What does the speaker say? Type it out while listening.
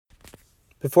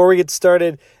Before we get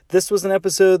started, this was an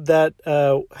episode that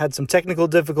had some technical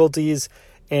difficulties,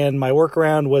 and my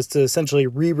workaround was to essentially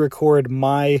re-record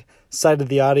my side of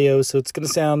the audio, so it's going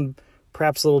to sound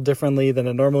perhaps a little differently than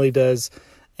it normally does,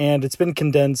 and it's been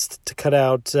condensed to cut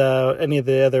out any of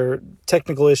the other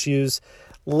technical issues.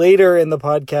 Later in the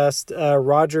podcast,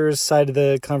 Roger's side of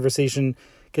the conversation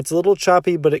gets a little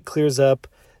choppy, but it clears up,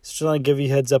 so just want to give you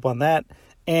a heads up on that.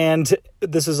 And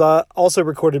this was also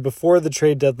recorded before the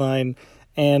trade deadline,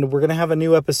 and we're going to have a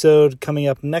new episode coming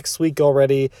up next week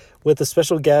already with a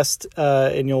special guest,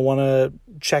 and you'll want to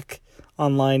check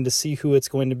online to see who it's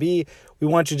going to be. We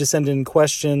want you to send in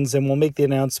questions, and we'll make the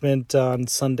announcement on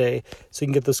Sunday so you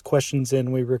can get those questions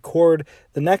in. We record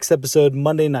the next episode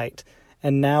Monday night.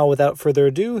 And now, without further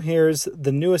ado, here's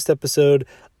the newest episode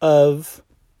of...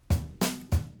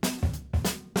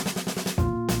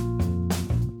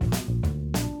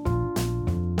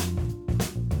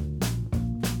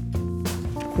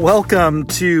 Welcome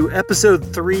to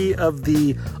episode 3 of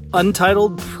the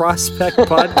Untitled Prospect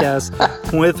Podcast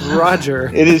with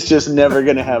Roger. It is just never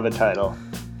going to have a title.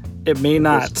 It may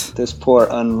not. This poor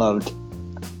unloved.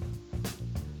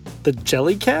 The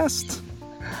Jellycast?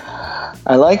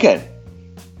 I like it.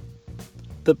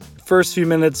 The first few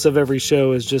minutes of every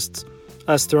show is just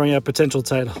us throwing out potential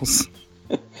titles.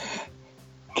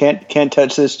 Can't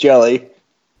touch this jelly.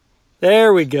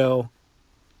 There we go.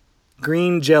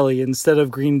 Green jelly instead of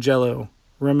green jello.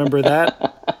 Remember that?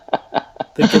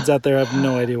 The kids out there have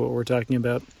no idea what we're talking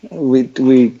about.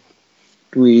 We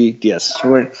yes,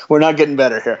 we're not getting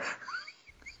better here.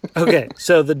 Okay,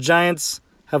 so the Giants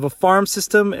have a farm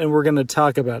system, and we're going to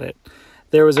talk about it.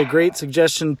 There was a great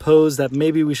suggestion posed that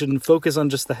maybe we shouldn't focus on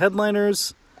just the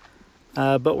headliners,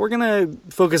 but we're going to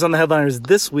focus on the headliners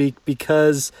this week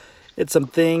because it's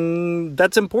something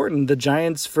that's important. The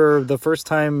Giants, for the first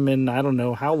time in I don't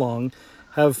know how long,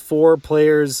 have 4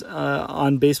 players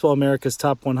on Baseball America's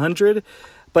Top 100.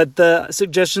 But the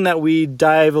suggestion that we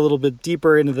dive a little bit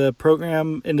deeper into the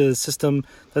program, into the system,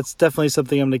 that's definitely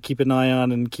something I'm going to keep an eye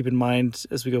on and keep in mind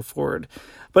as we go forward.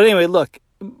 But anyway, look,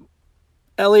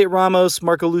 Elliot Ramos,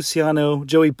 Marco Luciano,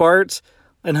 Joey Bart,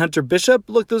 and Hunter Bishop.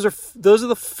 Look, those are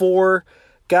the 4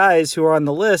 guys who are on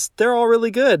the list. They're all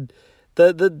really good.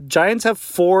 The Giants have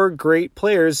 4 great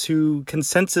players who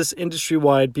consensus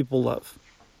industry-wide people love.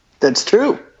 That's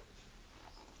true.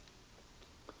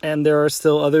 And there are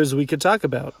still others we could talk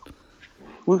about.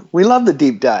 We love the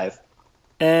deep dive.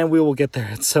 And we will get there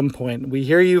at some point. We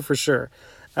hear you for sure.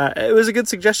 It was a good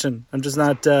suggestion. I'm just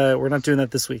not, we're not doing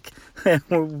that this week.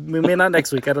 We may not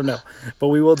next week, I don't know. But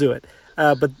we will do it.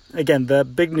 But again, the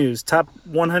big news, top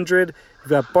 100, we've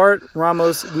got Bart,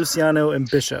 Ramos, Luciano, and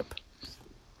Bishop.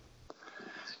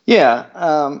 Yeah,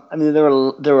 I mean, there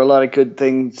were a lot of good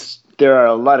things. There are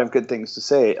a lot of good things to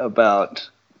say about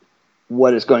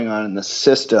what is going on in the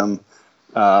system.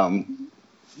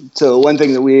 So one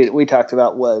thing that we talked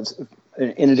about was,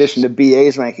 in addition to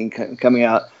BA's ranking coming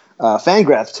out,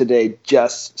 Fangraphs today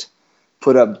just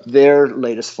put up their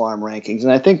latest farm rankings,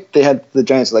 and I think they had the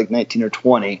Giants like 19 or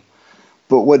 20.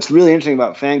 But what's really interesting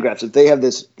about Fangraphs is they have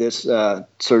this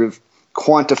sort of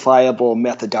quantifiable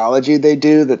methodology they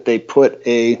do, that they put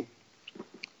a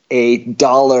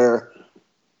dollar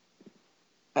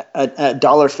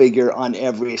figure on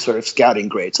every sort of scouting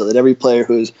grade, so that every player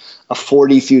who's a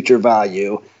 40 future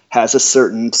value has a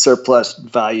certain surplus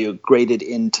value graded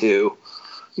into,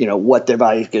 what their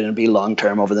value is going to be long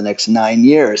term over the next 9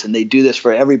 years. And they do this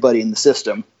for everybody in the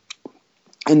system,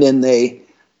 and then they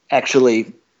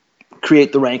actually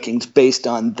create the rankings based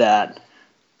on that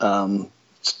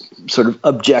sort of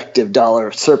objective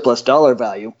surplus dollar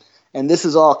value. And this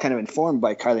is all kind of informed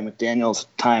by Kiley McDaniel's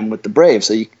time with the Braves.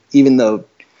 So even though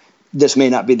this may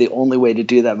not be the only way to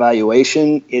do that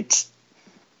valuation, it's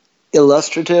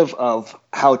illustrative of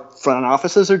how front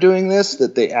offices are doing this,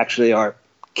 that they actually are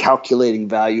calculating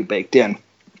value baked in.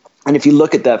 And if you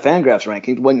look at that Fangraphs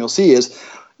ranking, what you'll see is,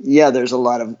 there's a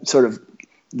lot of sort of,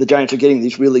 the Giants are getting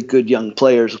these really good young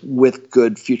players with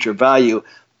good future value,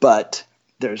 but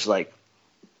there's like,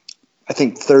 I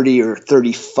think 30 or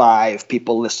 35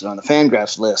 people listed on the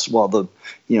Fangraphs list, while the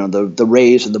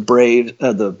Rays and the Braves,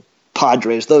 the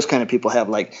Padres, those kind of people have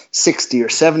like 60 or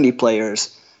 70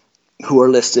 players who are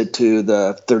listed to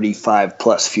the 35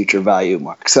 plus future value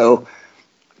mark. So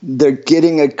they're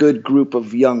getting a good group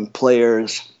of young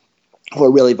players who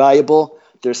are really valuable.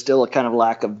 There's still a kind of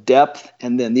lack of depth.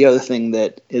 And then the other thing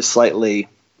that is slightly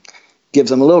gives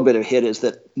them a little bit of a hit is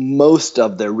that most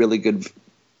of their really good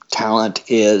talent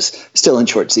is still in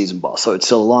short season ball. So it's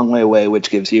still a long way away, which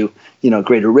gives you,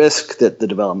 greater risk that the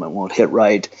development won't hit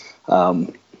right.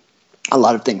 A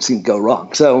lot of things can go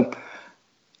wrong. So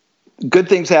good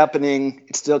things happening.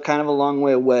 It's still kind of a long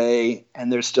way away,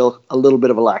 and there's still a little bit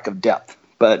of a lack of depth.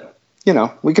 But,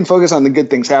 we can focus on the good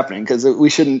things happening because we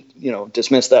shouldn't,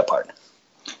 dismiss that part.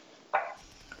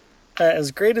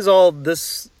 As great as all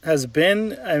this has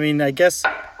been, I mean, I guess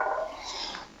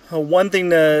one thing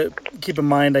to keep in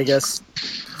mind, I guess,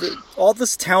 all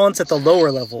this talent's at the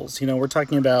lower levels. We're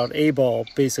talking about A-ball,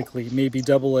 basically, maybe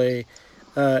AA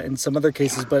in some other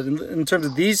cases. But in terms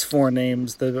of these four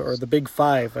names, the big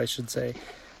five, I should say,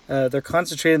 they're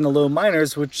concentrated in the low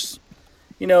minors, which,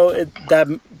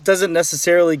 that doesn't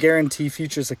necessarily guarantee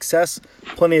future success.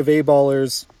 Plenty of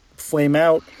A-ballers flame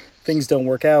out, things don't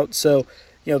work out. So,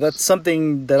 that's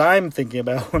something that I'm thinking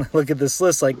about when I look at this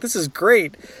list. Like, this is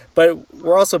great, but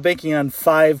we're also banking on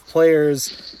 5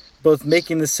 players both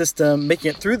making it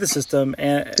through the system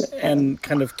and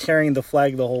kind of carrying the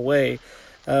flag the whole way.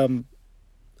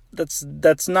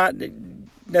 That's not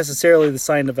necessarily the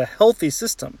sign of a healthy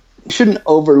system. You shouldn't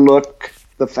overlook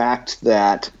the fact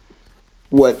that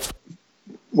what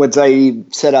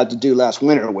Zaid set out to do last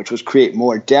winter, which was create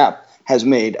more depth, has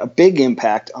made a big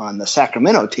impact on the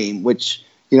Sacramento team, which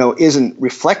isn't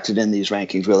reflected in these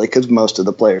rankings really, because most of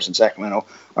the players in Sacramento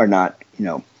are not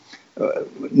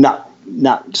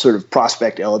not sort of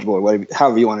prospect eligible or whatever,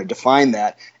 however you want to define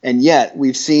that. And yet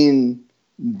we've seen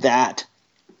that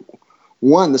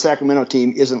the Sacramento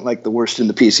team isn't like the worst in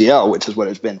the PCL, which is what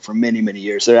it's been for many, many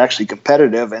years. They're actually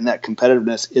competitive, and that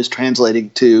competitiveness is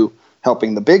translating to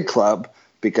helping the big club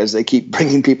because they keep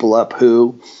bringing people up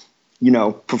who,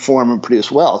 perform and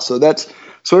produce well. So that's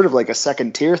sort of like a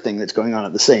second tier thing that's going on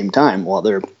at the same time while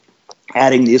they're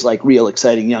adding these like real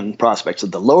exciting young prospects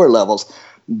at the lower levels.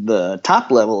 The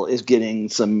top level is getting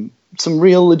some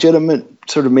real legitimate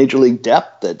sort of major league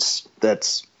depth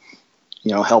that's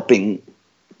helping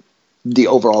the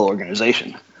overall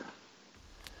organization.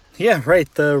 Yeah,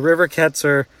 right. The River Cats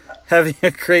are having a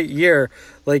great year,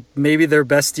 like maybe their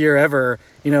best year ever,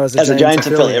 as a Giants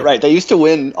affiliate. Right. They used to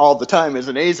win all the time as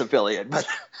an A's affiliate, but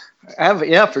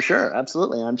for sure.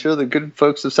 Absolutely. I'm sure the good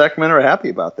folks of Sacramento are happy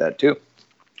about that too.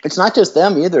 It's not just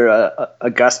them either.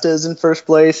 Augusta is in first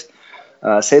place.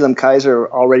 Salem Kaiser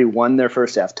already won their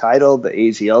first half title. The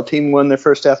AZL team won their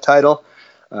first half title.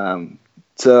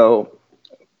 So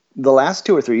the last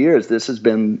 2 or 3 years, this has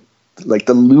been like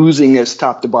the losingest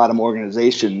top to bottom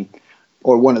organization,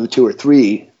 or one of the 2 or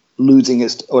 3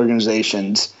 losingest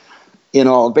organizations in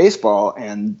all of baseball.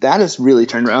 And that has really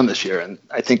turned around this year. And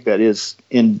I think that is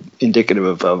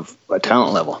indicative of a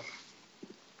talent level.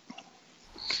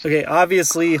 Okay,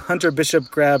 obviously Hunter Bishop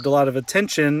grabbed a lot of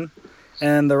attention,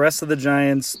 and the rest of the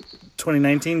Giants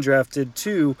 2019 drafted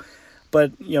too.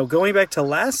 But, going back to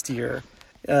last year,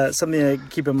 something to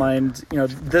keep in mind,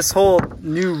 this whole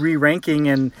new re-ranking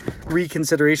and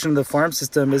reconsideration of the farm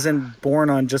system isn't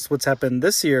born on just what's happened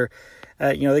this year.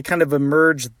 They kind of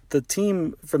emerged the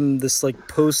team from this like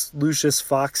post Lucius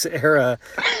Fox era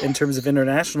in terms of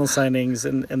international signings,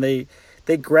 and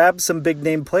they grabbed some big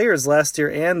name players last year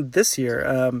and this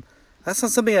year. That's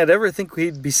not something I'd ever think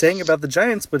we'd be saying about the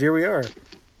Giants, but here we are.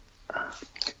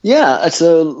 Yeah,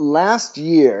 so last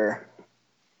year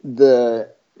the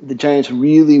Giants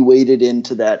really waded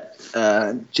into that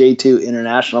J2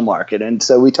 international market, and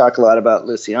so we talked a lot about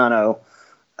Luciano,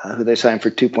 who they signed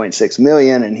for $2.6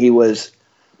 million, and he was,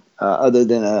 other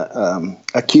than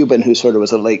a Cuban who sort of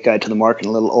was a late guy to the market,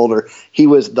 a little older, he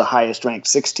was the highest ranked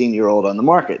 16-year-old on the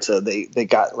market. So they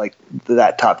got like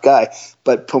that top guy.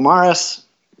 But Pomares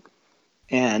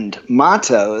and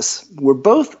Matos were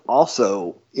both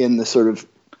also in the sort of,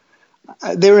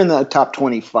 they were in the top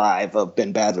 25 of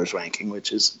Ben Badler's ranking,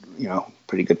 which is,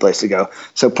 pretty good place to go.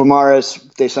 So Pomares,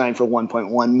 they signed for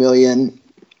 $1.1 million.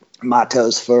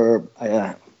 Matos for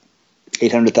 $800,000,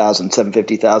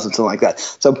 $750,000, something like that.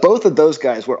 So both of those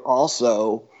guys were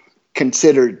also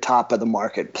considered top of the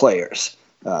market players.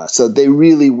 So they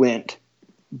really went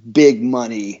big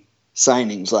money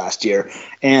signings last year,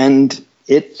 and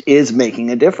it is making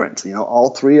a difference. All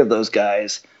 3 of those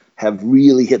guys have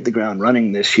really hit the ground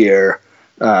running this year.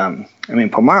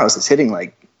 Pomares is hitting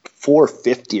like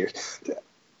 450.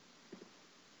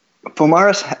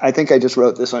 Pomares, I think I just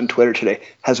wrote this on Twitter today,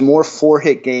 has more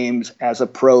 4-hit games as a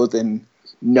pro than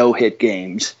no-hit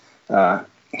games.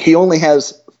 He only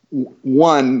has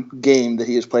 1 game that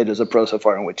he has played as a pro so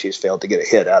far in which he's failed to get a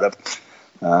hit out of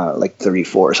like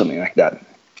 34 or something like that.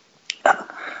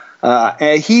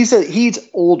 And he's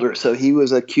older, so he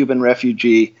was a Cuban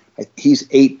refugee. He's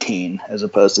 18 as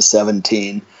opposed to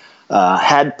 17.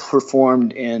 Had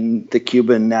performed in the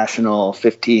Cuban National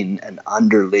 15 and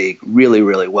under league really,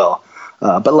 really well.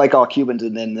 But like all Cubans,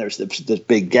 and then there's this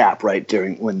big gap, right,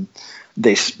 during when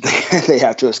they they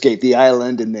have to escape the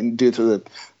island and then do through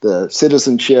the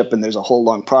citizenship, and there's a whole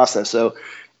long process. So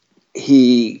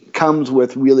he comes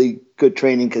with really good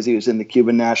training because he was in the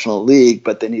Cuban National League,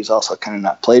 but then he's also kind of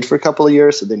not played for a couple of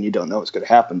years, so then you don't know what's going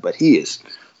to happen. But he is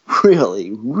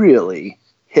really, really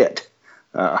hit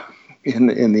in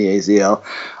the AZL.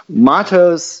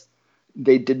 Matos,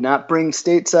 they did not bring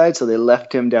stateside, so they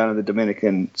left him down in the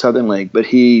Dominican Southern League, but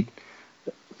he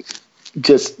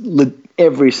just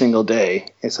every single day.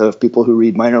 And so if people who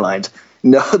read minor lines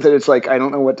know that it's like, I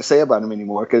don't know what to say about him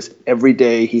anymore, because every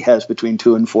day he has between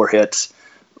 2 and 4 hits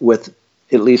with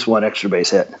at least one extra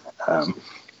base hit.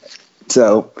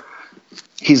 So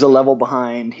he's a level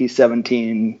behind. He's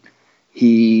 17.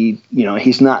 He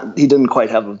didn't quite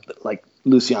have like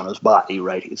Luciano's body,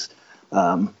 right?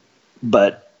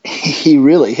 But he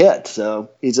really hit. So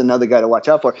he's another guy to watch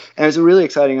out for. And it was really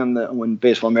exciting when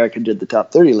Baseball America did the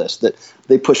top 30 list that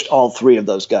they pushed all 3 of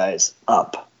those guys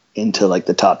up into like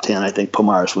the top 10. I think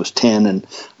Pomares was 10 and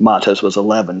Matos was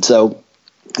 11. So,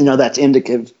 that's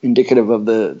indicative of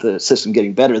the system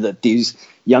getting better, that these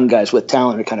young guys with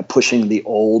talent are kind of pushing the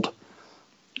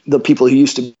people who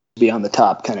used to be on the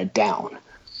top kind of down.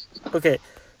 Okay.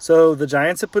 So the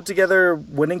Giants have put together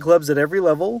winning clubs at every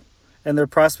level, and their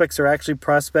prospects are actually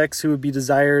prospects who would be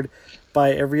desired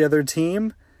by every other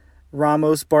team.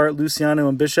 Ramos, Bart, Luciano,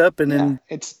 and Bishop. And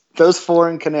it's those 4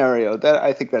 in Canario.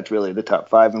 I think that's really the top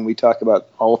 5, and we talk about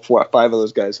all 4 or 5 of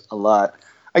those guys a lot.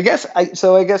 I guess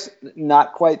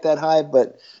not quite that high,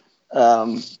 but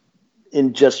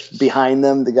in just behind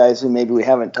them, the guys who maybe we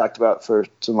haven't talked about for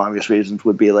some obvious reasons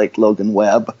would be like Logan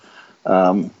Webb,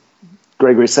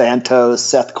 Gregory Santos,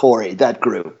 Seth Corey, that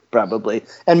group probably,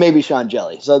 and maybe Sean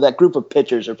Jelly. So that group of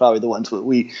pitchers are probably the ones that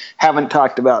we haven't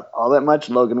talked about all that much.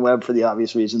 Logan Webb for the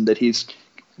obvious reason that he's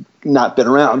not been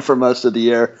around for most of the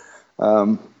year,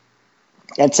 and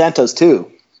Santos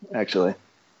too, actually.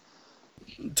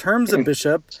 In terms of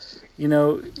Bishop,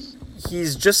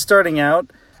 he's just starting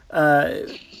out,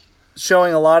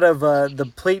 showing a lot of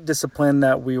the plate discipline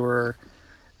that we were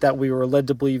led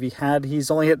to believe he had. He's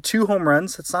only hit 2 home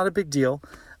runs. That's not a big deal,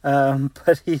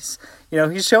 but he's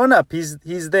showing up.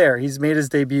 He's there. He's made his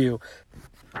debut.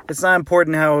 It's not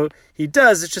important how he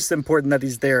does. It's just important that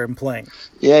he's there and playing.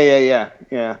 Yeah.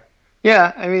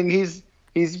 I mean, he's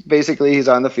basically he's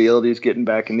on the field. He's getting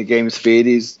back into game speed.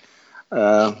 He's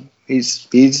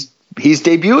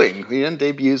debuting. And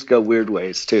debuts go weird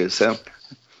ways too. So,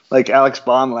 like Alex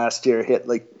Baum last year hit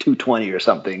like 220 or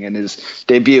something in his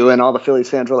debut, and all the Phillies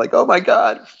fans were like, "Oh my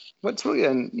God, what's wrong?"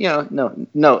 And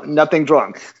no, nothing's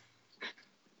wrong.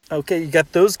 Okay, you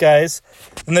got those guys,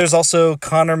 and there's also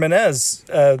Connor Menez.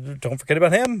 Don't forget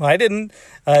about him. I didn't.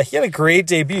 He had a great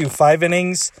debut. 5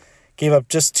 innings, gave up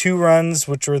just 2 runs,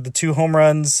 which were the 2 home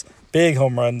runs, big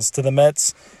home runs to the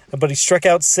Mets. But he struck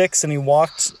out 6 and he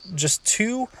walked just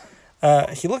 2.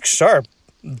 He looked sharp.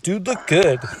 Dude looked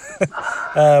good.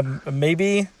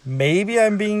 Maybe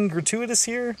I'm being gratuitous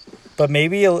here, but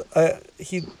maybe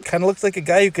he kind of looked like a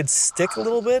guy who could stick a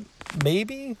little bit.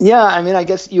 Maybe. Yeah, I mean, I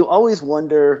guess you always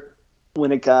wonder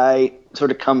when a guy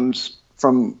sort of comes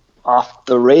from off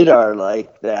the radar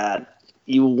like that.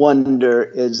 You wonder,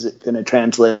 is it going to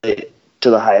translate to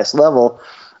the highest level?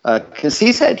 Because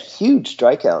he's had huge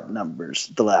strikeout numbers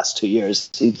the last 2 years.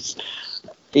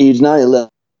 He's not led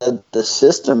the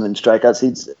system in strikeouts.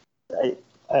 He's,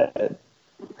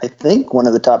 I think, one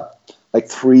of the top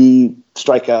 3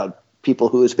 strikeout people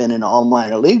who has been in all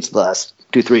minor leagues the last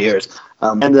 2-3 years.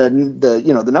 And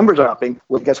the numbers are upping.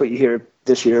 Well, I guess what you hear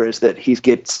this year is that he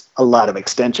gets a lot of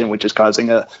extension, which is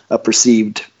causing a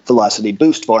perceived velocity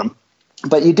boost for him.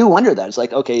 But you do wonder that. It's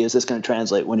like, okay, is this going to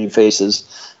translate when he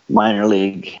faces minor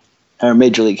league or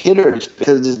major league hitters?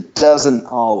 Because it doesn't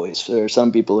always. There are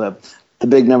some people who have the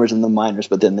big numbers in the minors,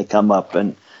 but then they come up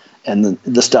and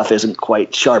the stuff isn't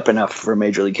quite sharp enough for a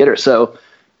major league hitter. So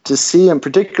to see him,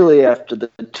 particularly after the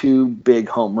 2 big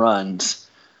home runs,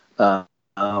 kind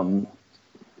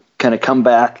of come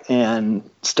back and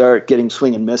start getting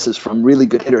swing and misses from really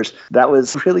good hitters, that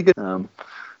was really good.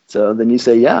 So then you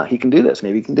say, yeah, he can do this.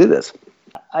 Maybe he can do this.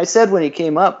 I said when he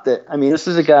came up that, I mean, this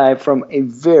is a guy from a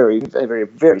very, very,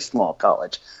 very small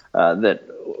college that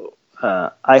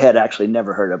I had actually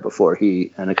never heard of before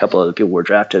he and a couple other people were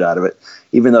drafted out of it,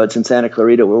 even though it's in Santa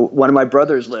Clarita, where one of my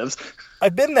brothers lives.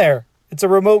 I've been there. It's a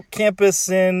remote campus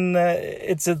in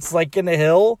it's like in a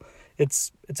hill.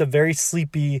 It's a very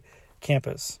sleepy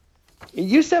campus. It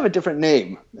used to have a different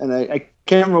name, and I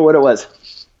can't remember what it was.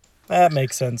 That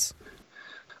makes sense.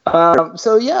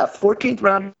 So yeah, 14th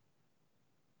round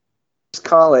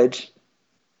college,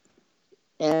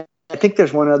 and I think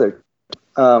there's one other,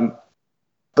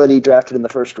 but he drafted in the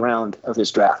first round of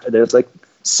his draft. There's like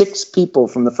 6 people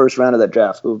from the first round of that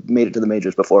draft who made it to the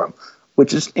majors before him,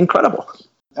 which is incredible.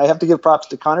 I have to give props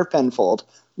to Connor Penfold,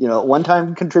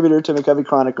 one-time contributor to McCovey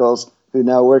Chronicles, who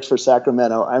now works for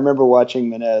Sacramento. I remember watching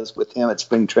Menez with him at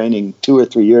spring training 2 or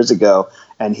 3 years ago,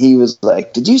 and he was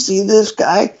like, "Did you see this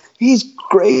guy? He's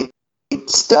great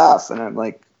stuff." And I'm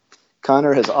like,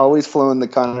 Connor has always flown the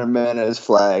Connor Menez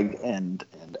flag, and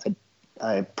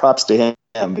I props to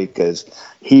him because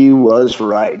he was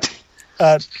right.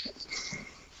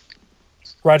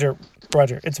 Roger,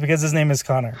 it's because his name is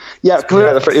Connor. Yeah,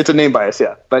 clearly it's a name bias,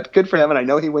 yeah. But good for him, and I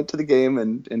know he went to the game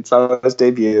and saw his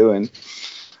debut, and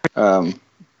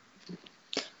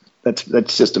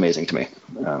that's just amazing to me.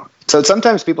 So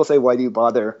sometimes people say, why do you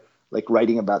bother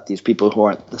writing about these people who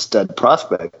aren't the stud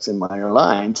prospects in minor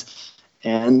lines?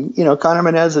 And Connor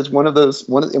Menez is one of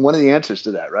the answers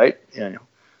to that, right?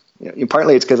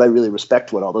 Partly it's because I really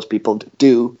respect what all those people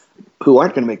do who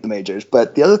aren't going to make the majors,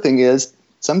 but the other thing is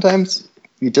sometimes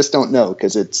you just don't know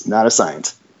because it's not a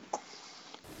science.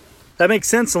 That makes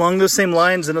sense. Along those same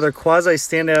lines, another quasi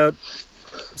standout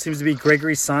seems to be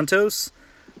Gregory Santos.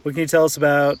 What can you tell us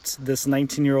about this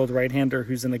 19-year-old right-hander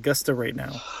who's in Augusta right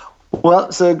now?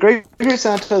 Well, so Gregory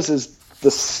Santos is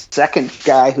the second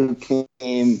guy who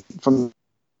came from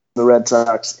the Red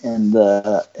Sox in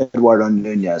the Eduardo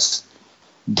Nunez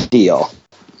deal.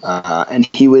 And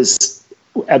he was,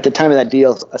 at the time of that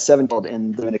deal, a 7-year-old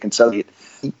in the Dominican Soviet.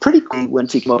 He pretty quickly,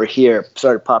 once he came over here,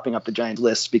 started popping up the Giants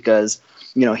list because,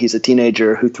 he's a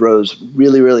teenager who throws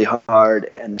really, really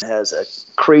hard and has a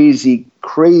crazy,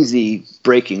 crazy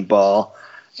breaking ball,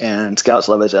 and scouts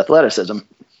love his athleticism.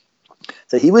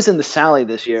 So he was in the Sally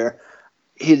this year.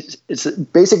 He's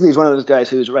one of those guys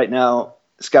who's right now,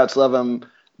 scouts love him.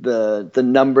 The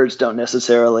numbers don't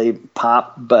necessarily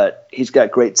pop, but he's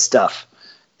got great stuff.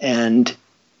 And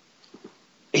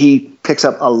he picks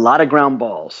up a lot of ground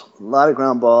balls,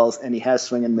 and he has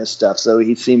swing and miss stuff. So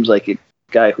he seems like a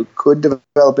guy who could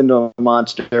develop into a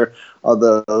monster,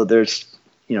 although there's,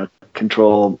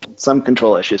 some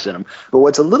control issues in him. But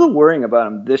what's a little worrying about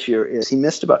him this year is he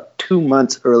missed about 2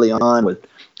 months early on with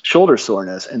shoulder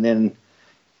soreness, and then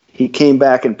he came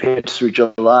back and pitched through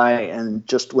July and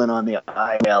just went on the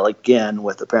IL again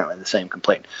with apparently the same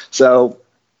complaint. So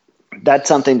that's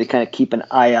something to kind of keep an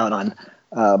eye out on.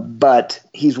 But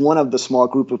he's one of the small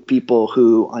group of people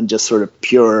who, on just sort of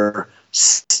pure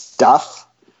stuff,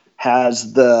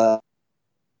 has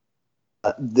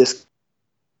this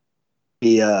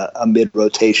be a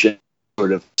mid-rotation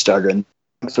sort of starter, and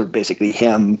sort of basically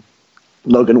him,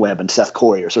 Logan Webb, and Seth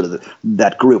Corey are sort of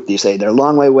that group. You say they're a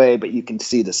long way away, but you can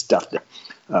see the stuff there.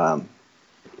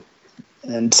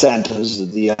 And Santos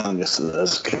is the youngest of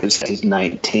those because he's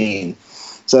 19.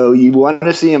 So you want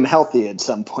to see him healthy at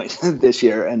some point this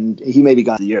year, and he may be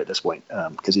gone the year at this point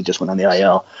because he just went on the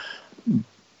IL.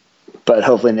 But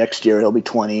hopefully next year he'll be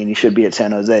 20 and he should be at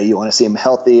San Jose. You want to see him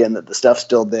healthy and that the stuff's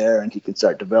still there and he can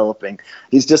start developing.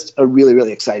 He's just a really,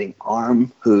 really exciting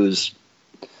arm who's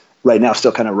right now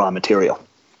still kind of raw material.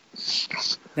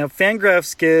 Now,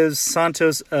 Fangraphs gives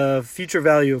Santos a future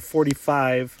value of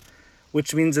 45,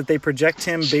 which means that they project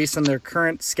him based on their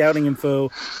current scouting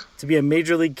info to be a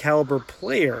major league caliber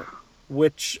player,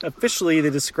 which officially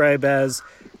they describe as,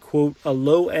 quote, a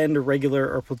low-end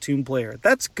regular or platoon player.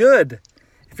 That's good.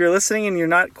 If you're listening and you're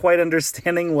not quite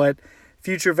understanding what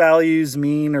future values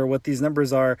mean or what these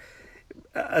numbers are,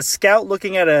 a scout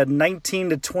looking at a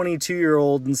 19 to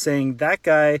 22-year-old and saying that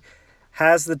guy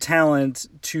has the talent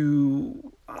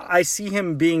to, I see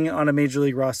him being on a major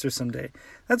league roster someday.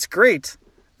 That's great.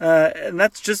 And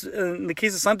that's just, in the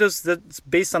case of Santos, that's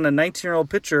based on a 19-year-old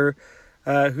pitcher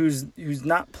who's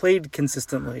not played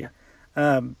consistently.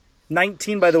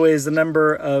 19, by the way, is the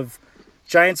number of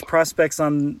Giants prospects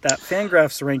on that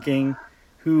Fangraphs ranking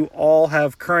who all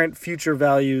have current future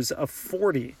values of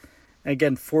 40.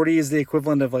 Again, 40 is the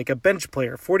equivalent of like a bench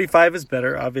player. 45 is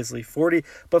better, obviously. 40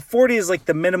 is like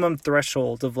the minimum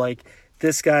threshold of like,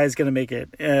 this guy's going to make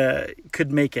it,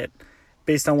 could make it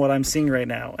based on what I'm seeing right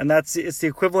now. And it's the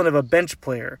equivalent of a bench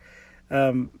player.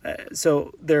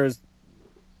 So there's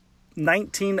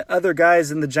 19 other guys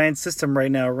in the Giants system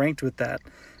right now ranked with that.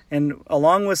 And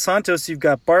along with Santos, you've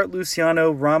got Bart, Luciano,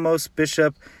 Ramos,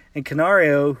 Bishop, and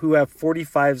Canario who have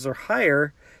 45s or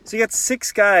higher. So you got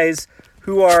 6 guys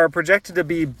who are projected to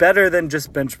be better than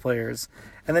just bench players.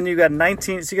 And then you got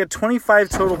 19, so you got 25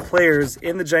 total players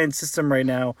in the Giants system right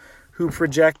now who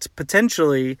project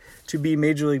potentially to be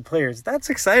major league players. That's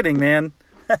exciting, man.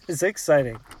 That is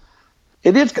exciting.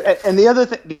 It is, and the other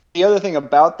thing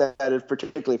about that is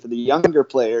particularly for the younger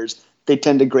players, they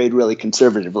tend to grade really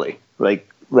conservatively. Like,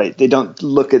 right, they don't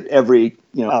look at every,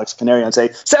 Alex Canario and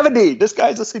say 70. This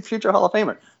guy's a future Hall of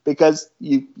Famer, because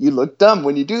you look dumb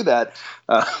when you do that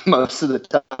most of the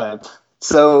time.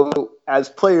 So as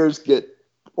players get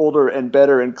older and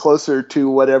better and closer to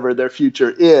whatever their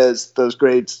future is, those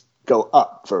grades go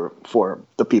up for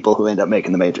the people who end up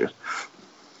making the majors.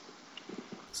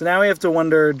 So now we have to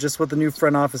wonder just what the new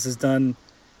front office has done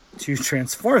to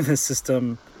transform this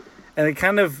system. And it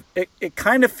kind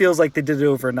of feels like they did it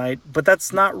overnight, but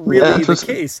that's not really the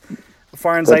case.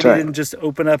 Farhan Zaidi didn't just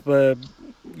open up a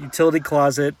utility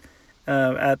closet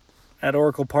at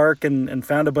Oracle Park and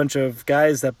found a bunch of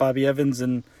guys that Bobby Evans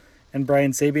and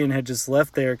Brian Sabean had just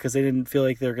left there because they didn't feel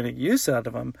like they were going to get use out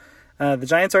of them. The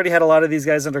Giants already had a lot of these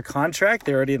guys under contract.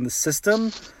 They're already in the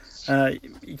system.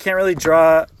 You can't really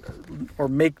draw or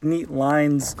make neat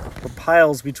lines or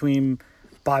piles between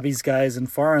Bobby's guys and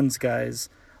Farhan's guys.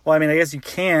 Well, I mean, I guess you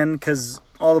can, because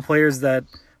all the players that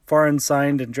Farhan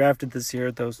signed and drafted this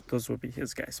year, those would be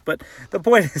his guys. But the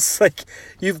point is, like,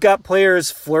 you've got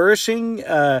players flourishing,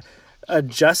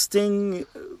 adjusting,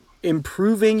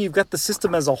 improving. You've got the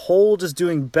system as a whole just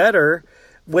doing better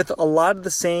with a lot of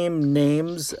the same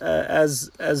names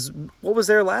as what was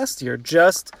there last year.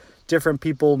 Just different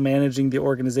people managing the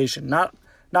organization. Not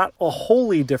a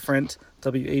wholly different,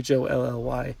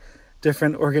 WHOLLY,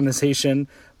 different organization.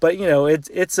 But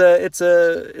it's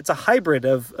a hybrid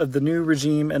of the new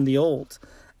regime and the old,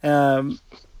 and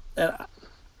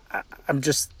I'm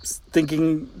just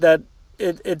thinking that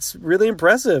it's really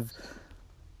impressive,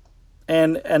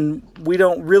 and we're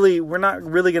not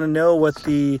really going to know what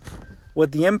the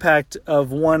impact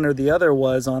of one or the other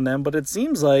was on them. But it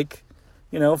seems like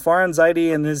Farhan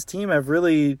Zaidi and his team have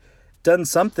really done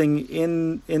something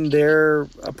in their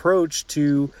approach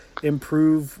to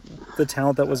improve the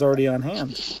talent that was already on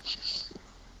hand.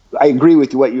 I agree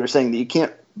with what you were saying, that you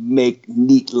can't make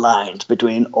neat lines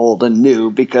between old and new,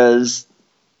 because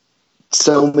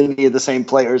so many of the same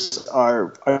players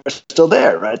are still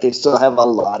there, right? They still have a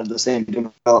lot of the same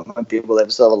development people. They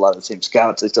still have a lot of the same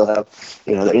scouts. They still have,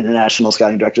 the international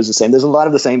scouting directors the same. There's a lot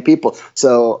of the same people.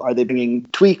 So are they bringing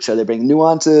tweaks? Are they bringing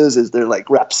nuances? Is there like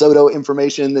Rapsodo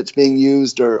information that's being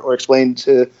used or explained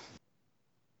to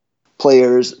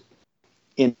players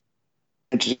in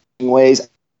interesting ways?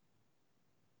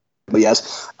 But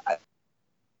yes,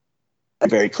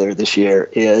 very clear this year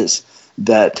is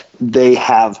that they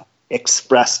have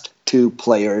expressed to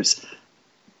players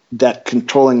that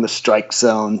controlling the strike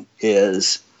zone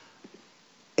is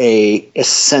a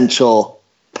essential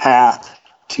path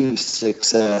to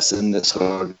success in this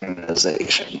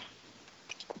organization.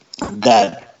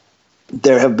 That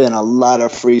there have been a lot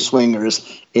of free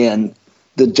swingers in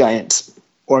the Giants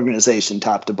organization,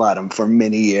 top to bottom, for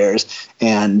many years,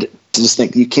 and to just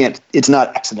think it's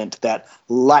not accident that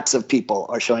lots of people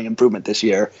are showing improvement this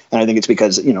year. And I think it's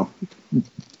because,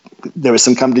 there was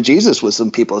some come to Jesus with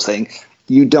some people saying,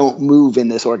 you don't move in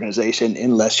this organization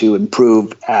unless you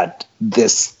improve at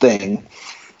this thing.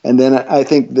 And then I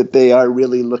think that they are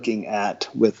really looking at,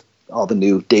 with all the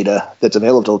new data that's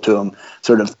available to them,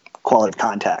 sort of quality of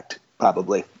contact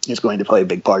probably is going to play a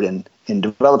big part in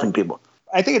developing people.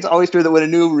 I think it's always true that when a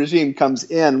new regime comes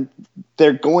in,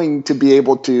 they're going to be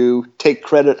able to take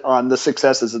credit on the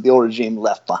successes that the old regime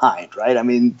left behind, right? I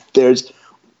mean, there's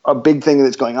a big thing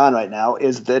that's going on right now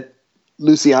is that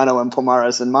Luciano and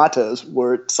Pomares and Matos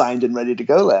were signed and ready to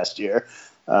go last year.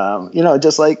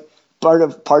 Just like part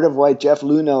of why Jeff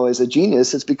Luhnow is a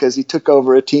genius is because he took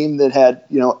over a team that had,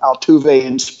 Altuve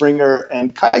and Springer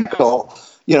and Keuchel,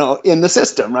 in the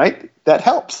system, right? That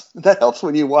helps. That helps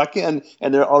when you walk in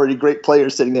and there are already great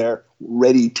players sitting there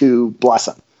ready to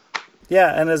blossom.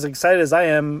 Yeah, and as excited as I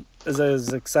am,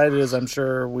 as excited as I'm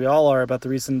sure we all are about the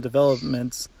recent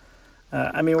developments,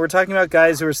 we're talking about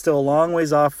guys who are still a long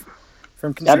ways off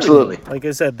from contributing. Absolutely. Like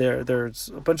I said, there's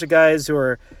a bunch of guys who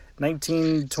are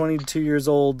 19, 22 years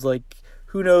old. Like,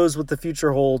 who knows what the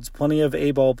future holds? Plenty of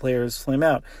A-ball players flame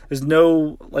out. There's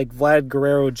no, Vlad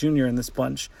Guerrero Jr. in this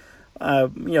bunch.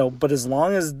 But as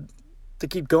long as they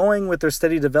keep going with their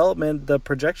steady development, the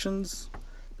projections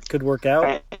could work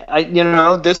out.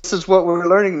 This is what we're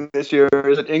learning this year,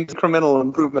 is that incremental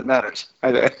improvement matters.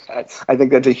 I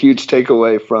think that's a huge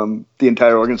takeaway from the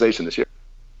entire organization this year.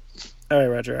 All right,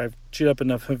 Roger, I've chewed up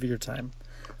enough of your time.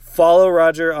 Follow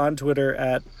Roger on Twitter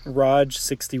at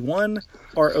Rog61,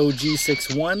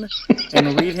 ROG61,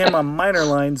 and read him on Minor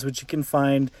Lines, which you can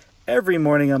find every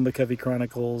morning on McCovey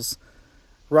Chronicles.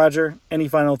 Roger, any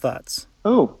final thoughts?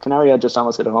 Oh, Canario just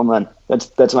almost hit a home run.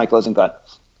 That's my closing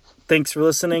thought. Thanks for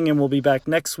listening, and we'll be back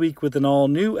next week with an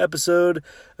all-new episode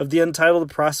of the Untitled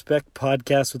Prospect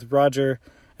Podcast with Roger.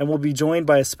 and we'll be joined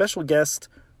by a special guest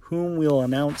whom we'll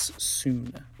announce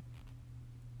soon.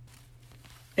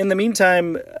 In the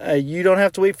meantime, you don't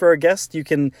have to wait for our guest. You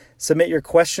can submit your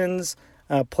questions,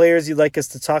 players you'd like us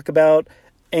to talk about,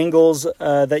 angles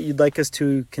that you'd like us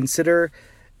to consider.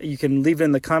 You can leave it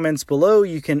in the comments below.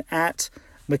 You can at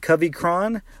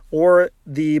McCovey or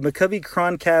the McCovey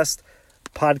Croncast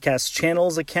podcast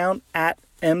channels account at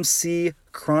MC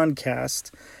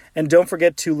Croncast. And don't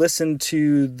forget to listen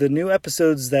to the new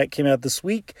episodes that came out this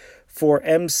week for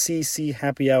MCC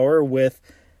Happy Hour with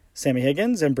Sammy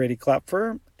Higgins and Brady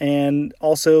Klopfer. And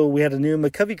also we had a new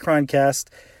McCovey Croncast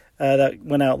that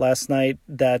went out last night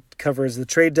that covers the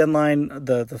trade deadline,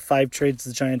 the 5 trades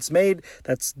the Giants made.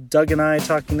 That's Doug and I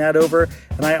talking that over.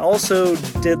 And I also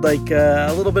did like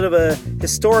a little bit of a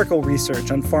historical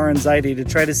research on Farhan Zaidi to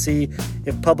try to see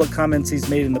if public comments he's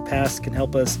made in the past can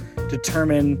help us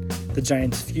determine the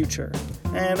Giants' future.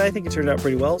 And I think it turned out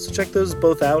pretty well, so check those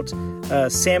both out.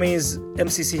 Sammy's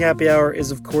MCC Happy Hour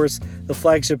is, of course, the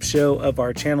flagship show of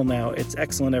our channel now. It's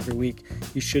excellent every week.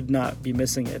 You should not be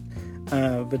missing it.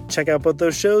 But check out both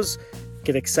those shows.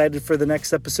 Get excited for the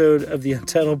next episode of the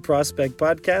Untitled Prospect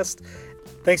Podcast.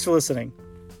 Thanks for listening.